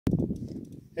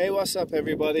Hey, what's up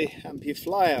everybody?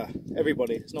 Ampuflier.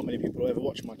 Everybody, there's not many people who ever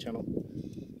watch my channel.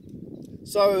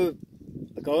 So,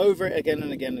 I go over it again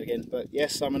and again and again, but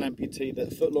yes, I'm an amputee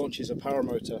that foot launches a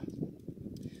paramotor.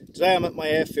 Today I'm at my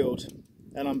airfield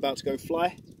and I'm about to go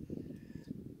fly.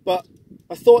 But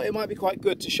I thought it might be quite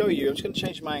good to show you, I'm just going to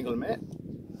change my angle a minute,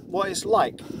 what it's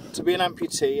like to be an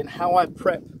amputee and how I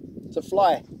prep to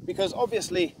fly. Because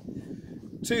obviously,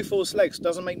 2 false legs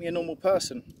doesn't make me a normal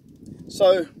person.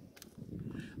 So,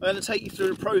 I'm going to take you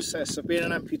through the process of being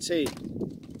an amputee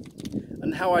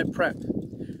and how I prep.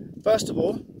 First of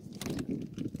all,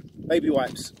 baby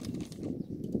wipes.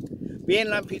 Being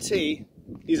an amputee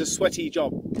is a sweaty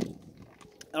job.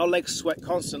 Our legs sweat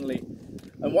constantly.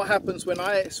 And what happens when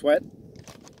I sweat,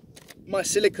 my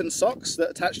silicone socks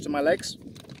that attach to my legs,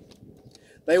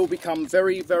 they will become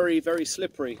very, very, very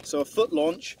slippery. So a foot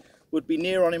launch would be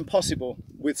near on impossible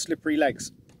with slippery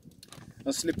legs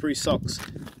and slippery socks.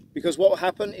 Because what will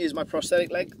happen is my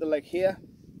prosthetic leg, the leg here,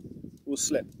 will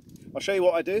slip. I'll show you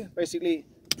what I do. Basically,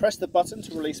 press the button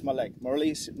to release my leg.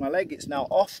 My leg, it's now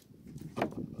off.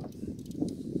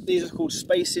 These are called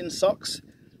spacing socks.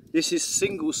 This is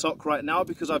single sock right now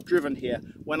because I've driven here.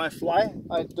 When I fly,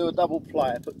 I do a double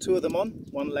ply. I put 2 of them on,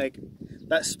 1 leg.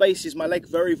 That spaces my leg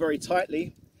very, very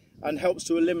tightly and helps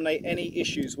to eliminate any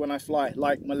issues when I fly,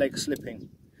 like my leg slipping.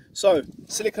 So,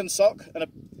 silicone sock, and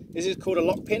this is called a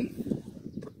lock pin.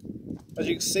 As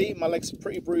you can see, my legs are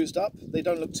pretty bruised up. They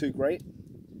don't look too great.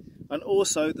 And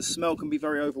also, the smell can be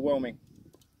very overwhelming.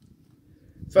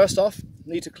 First off,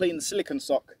 need to clean the silicone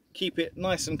sock. Keep it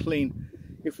nice and clean.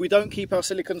 If we don't keep our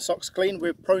silicone socks clean,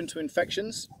 we're prone to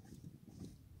infections.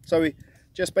 So we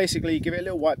just basically give it a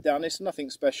little wipe down. It's nothing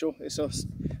special. It's a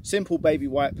simple baby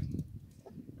wipe.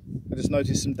 I just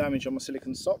noticed some damage on my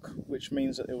silicone sock, which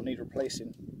means that it will need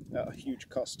replacing at a huge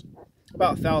cost.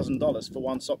 About $1,000 for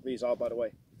 1 sock these are, by the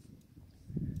way.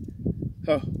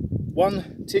 So,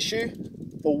 1 tissue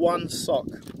for 1 sock.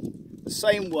 The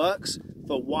same works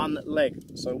for 1 leg.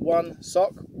 So 1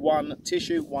 sock, 1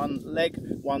 tissue, 1 leg,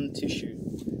 1 tissue.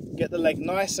 Get the leg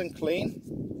nice and clean.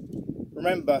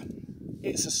 Remember,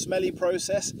 it's a smelly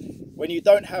process. When you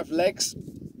don't have legs,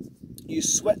 you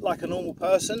sweat like a normal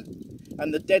person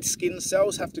and the dead skin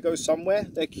cells have to go somewhere.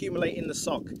 They accumulate in the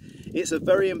sock. It's a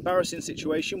very embarrassing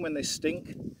situation when they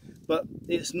stink. But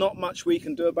it's not much we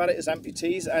can do about it as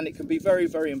amputees, and it can be very,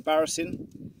 very embarrassing.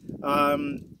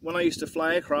 When I used to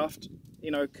fly aircraft, you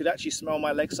know, could actually smell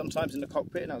my legs sometimes in the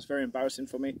cockpit, and that was very embarrassing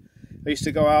for me. I used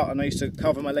to go out and I used to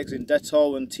cover my legs in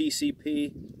Dettol and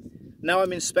TCP. Now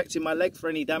I'm inspecting my leg for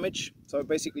any damage. So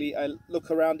basically I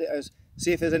look around it as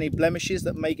see if there's any blemishes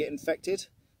that may get infected.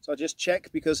 So I just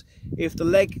check, because if the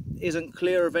leg isn't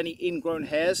clear of any ingrown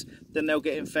hairs, then they'll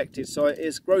get infected. So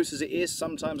as gross as it is,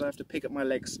 sometimes I have to pick up my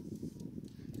legs.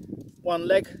 1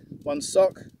 leg, 1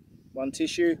 sock, 1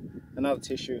 tissue, another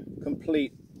tissue,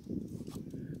 complete.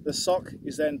 The sock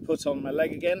is then put on my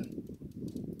leg again.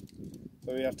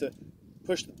 So we have to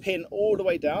push the pin all the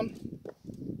way down,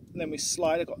 and then we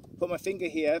slide. I've got to put my finger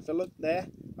here. If I look there,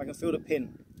 I can feel the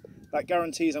pin. That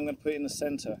guarantees I'm going to put it in the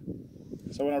center.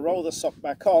 So when I roll the sock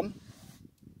back on,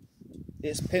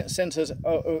 it's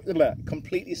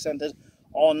completely centered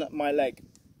on my leg.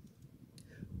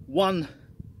 1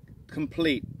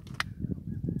 complete.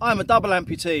 I'm a double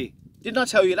amputee. Didn't I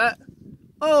tell you that?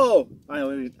 Oh, I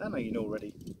know you know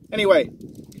already. Anyway,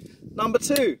 number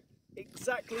 2,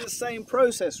 exactly the same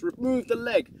process. Remove the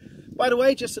leg. By the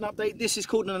way, just an update, this is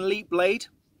called an elite blade.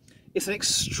 It's an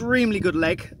extremely good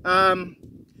leg.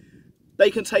 They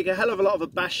can take a hell of a lot of a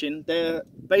bashing. They're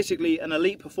basically an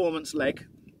elite performance leg,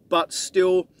 but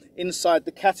still inside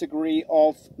the category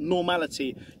of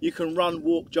normality. You can run,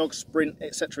 walk, jog, sprint,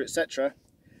 etc., etc.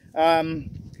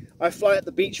 I fly at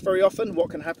the beach very often. What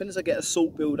can happen is I get a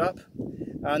salt build up,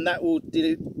 and that will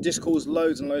just cause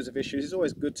loads and loads of issues. It's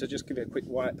always good to just give it a quick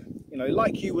wipe, you know,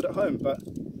 like you would at home. But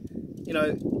you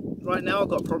know, right now I've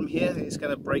got a problem here. It's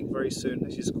going to break very soon.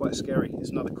 This is quite scary.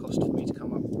 It's another cost for me to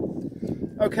come up.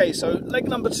 Okay, so leg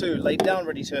number 2, laid down,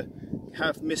 ready to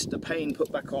have Mr. Pain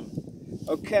put back on.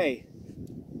 Okay,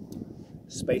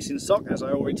 spacing sock, as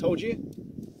I already told you.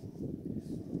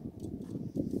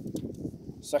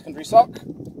 Secondary sock.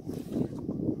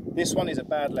 This one is a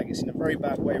bad leg. It's in a very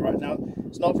bad way right now.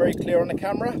 It's not very clear on the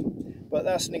camera, but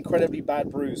that's an incredibly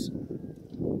bad bruise.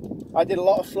 I did a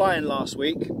lot of flying last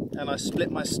week and I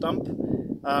split my stump.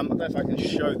 I don't know if I can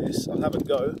show this. I'll have a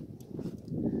go.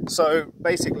 So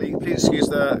basically, please excuse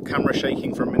the camera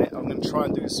shaking for a minute. I'm going to try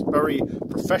and do this very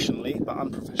professionally, but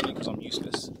unprofessionally because I'm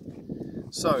useless.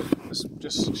 So let's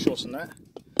just shorten that.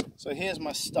 So here's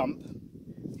my stump.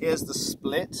 Here's the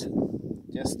split,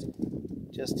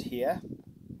 just here.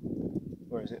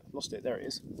 Where is it? Lost it. There it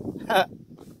is.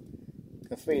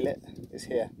 Can feel it. It's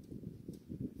here.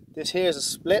 This here is a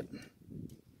split.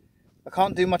 I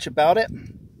can't do much about it,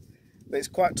 but it's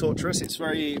quite torturous. It's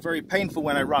very, very painful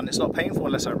when I run. It's not painful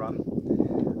unless I run.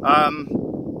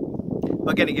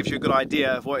 Again, it gives you a good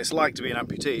idea of what it's like to be an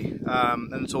amputee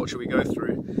and the torture we go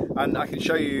through. And I can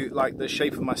show you like the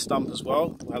shape of my stump as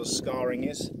well, how the scarring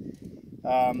is.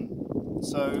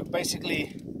 So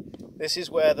basically, this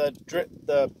is where the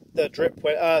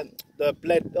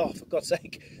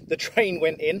drain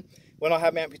went in when I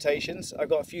had my amputations. I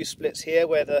got a few splits here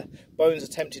where the bones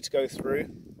attempted to go through.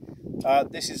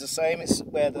 This is the same. It's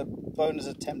where the bone is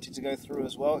attempted to go through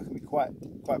as well. It can be quite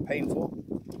painful.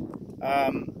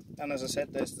 And as I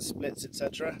said, there's the splits,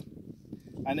 etc.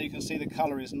 And you can see the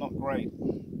colour is not great.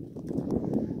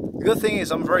 The good thing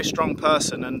is I'm a very strong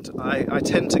person, and I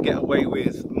tend to get away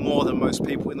with more than most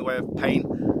people in the way of pain.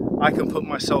 I can put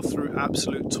myself through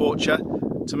absolute torture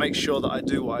to make sure that I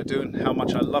do what I do and how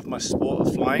much I love my sport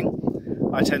of flying.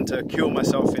 I tend to cure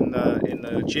myself in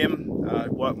the gym,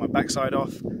 work my backside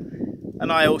off,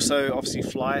 and I also obviously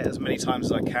fly as many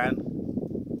times as I can.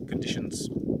 Conditions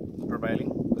prevailing.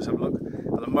 Let's have a look.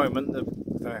 At the moment,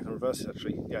 I can reverse it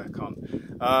actually. Yeah, I can't.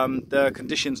 The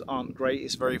conditions aren't great.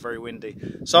 It's very, very windy.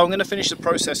 So I'm going to finish the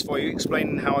process for you,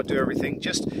 explaining how I do everything.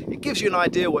 Just, it gives you an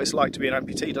idea what it's like to be an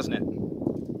amputee, doesn't it?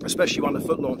 Especially one of the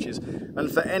foot launches.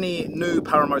 And for any new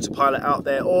paramotor pilot out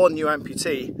there or new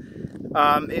amputee,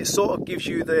 it sort of gives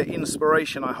you the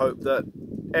inspiration, I hope, that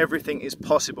everything is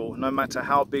possible, no matter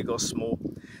how big or small.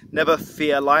 Never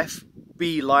fear life,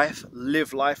 be life,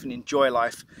 live life and enjoy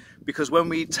life. Because when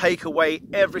we take away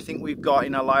everything we've got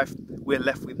in our life, we're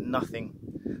left with nothing.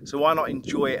 So why not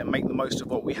enjoy it and make the most of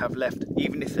what we have left?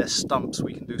 Even if there's stumps,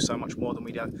 we can do so much more than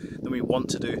we want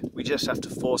to do. We just have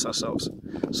to force ourselves.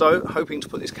 So, hoping to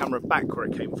put this camera back where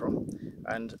it came from,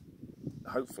 and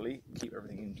hopefully keep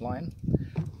everything in line.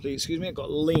 Please excuse me, I've got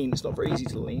to lean. It's not very easy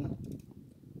to lean.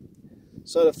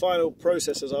 So the final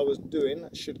process, as I was doing,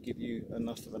 that should give you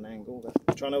enough of an angle.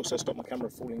 I'm trying to also stop my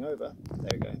camera falling over. There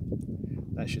we go.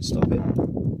 That should stop it.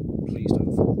 Please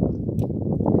don't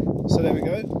fall. So there we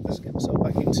go. Let's get myself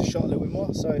back into shot a little bit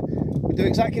more. So we do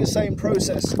exactly the same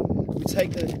process. We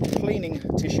take the cleaning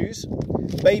tissues.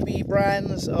 Baby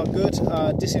brands are good.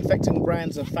 Disinfectant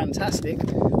brands are fantastic.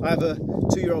 I have a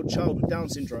 2-year-old child with Down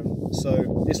syndrome,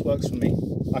 so this works for me.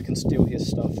 I can steal his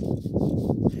stuff.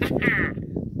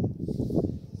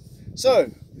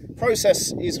 So,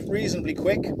 process is reasonably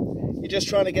quick. You're just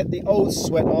trying to get the old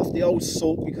sweat off, the old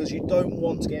salt, because you don't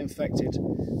want to get infected.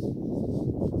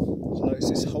 So notice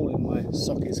this hole in my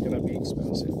socket is going to be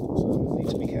expensive, so I need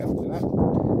to be careful with that.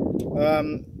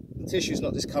 The tissue's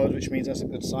not discoloured, which means that's a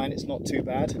good sign. It's not too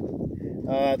bad.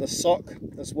 The sock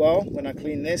as well, when I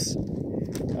clean this,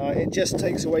 it just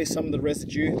takes away some of the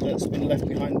residue that's been left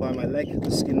behind by my leg,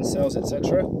 the skin cells,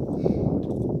 etc.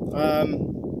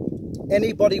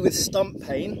 Anybody with stump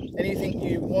pain, anything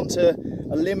you want to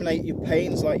eliminate your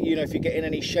pains, like, you know, if you're getting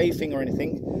any chafing or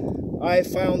anything, I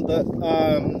found that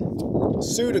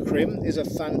Sudocrim is a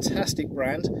fantastic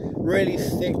brand, really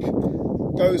thick,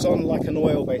 goes on like an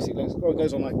oil basically, it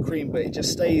goes on like cream, but it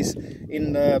just stays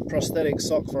in the prosthetic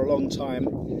sock for a long time.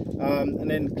 And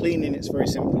then cleaning it's very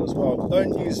simple as well.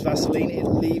 Don't use Vaseline, it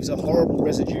leaves a horrible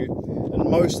residue, and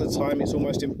most of the time it's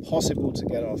almost impossible to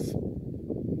get off.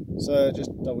 So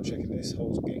just double checking this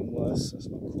hole's getting worse, that's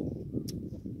not cool.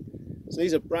 So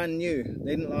these are brand new,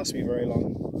 they didn't last me very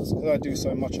long. That's because I do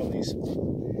so much on these.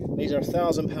 These are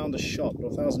 £1,000 a shot, or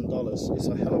 $1,000. It's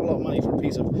a hell of a lot of money for a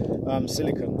piece of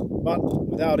silicone, but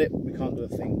without it we can't do a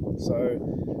thing.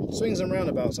 So swings and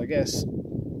roundabouts, I guess.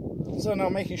 So now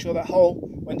I'm making sure that hole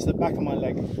went to the back of my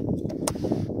leg.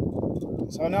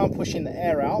 So now I'm pushing the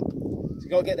air out. So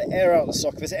you've got to get the air out of the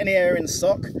sock. If there's any air in the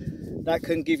sock, that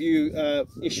can give you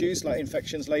issues like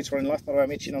infections later on in life. By the way,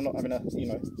 I'm itching, I'm not having a, you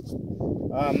know,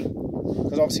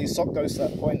 because obviously the sock goes to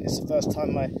that point. It's the first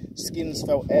time my skin's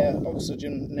felt air,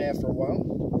 oxygen and air for a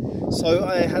while. So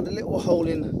I had a little hole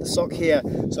in the sock here,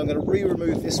 so I'm going to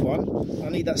re-remove this one. I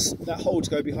need that hole to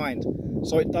go behind,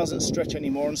 so it doesn't stretch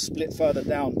anymore and split further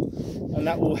down, and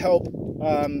that will help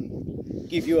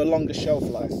give you a longer shelf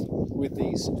life with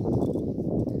these.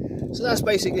 So that's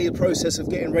basically the process of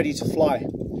getting ready to fly.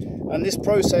 And this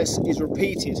process is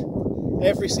repeated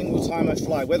every single time I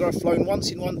fly. Whether I've flown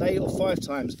once in one day or 5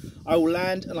 times, I will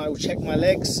land and I will check my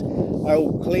legs. I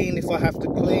will clean if I have to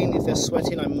clean. If they're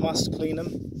sweating, I must clean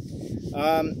them.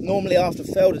 Normally after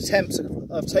failed attempts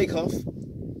of takeoff,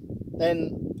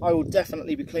 then I will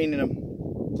definitely be cleaning them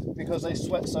because they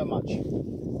sweat so much.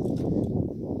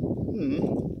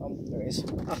 Oh, there it is.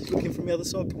 I'm looking from the other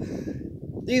sock.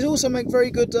 These also make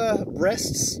very good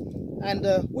breasts and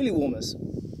willy warmers.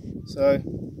 So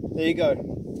there you go.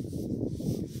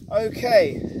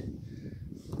 Okay,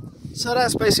 so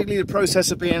that's basically the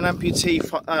process of being an amputee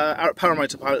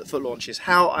paramotor pilot foot launches,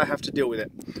 how I have to deal with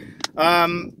it.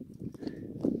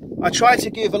 I try to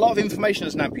give a lot of information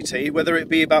as an amputee, whether it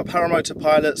be about paramotor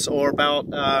pilots or about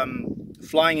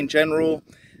flying in general,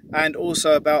 and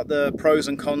also about the pros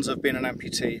and cons of being an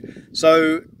amputee.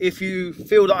 So if you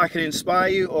feel that I can inspire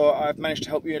you or I've managed to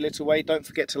help you in a little way, don't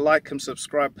forget to like and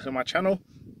subscribe to my channel.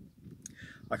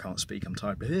 I can't speak, I'm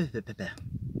tired.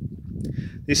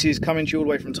 This is coming to you all the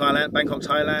way from Thailand, Bangkok,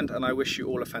 Thailand, and I wish you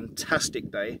all a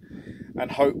fantastic day and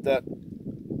hope that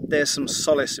there's some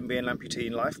solace in being an amputee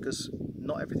in life, because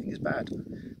not everything is bad.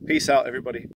 Peace out, everybody.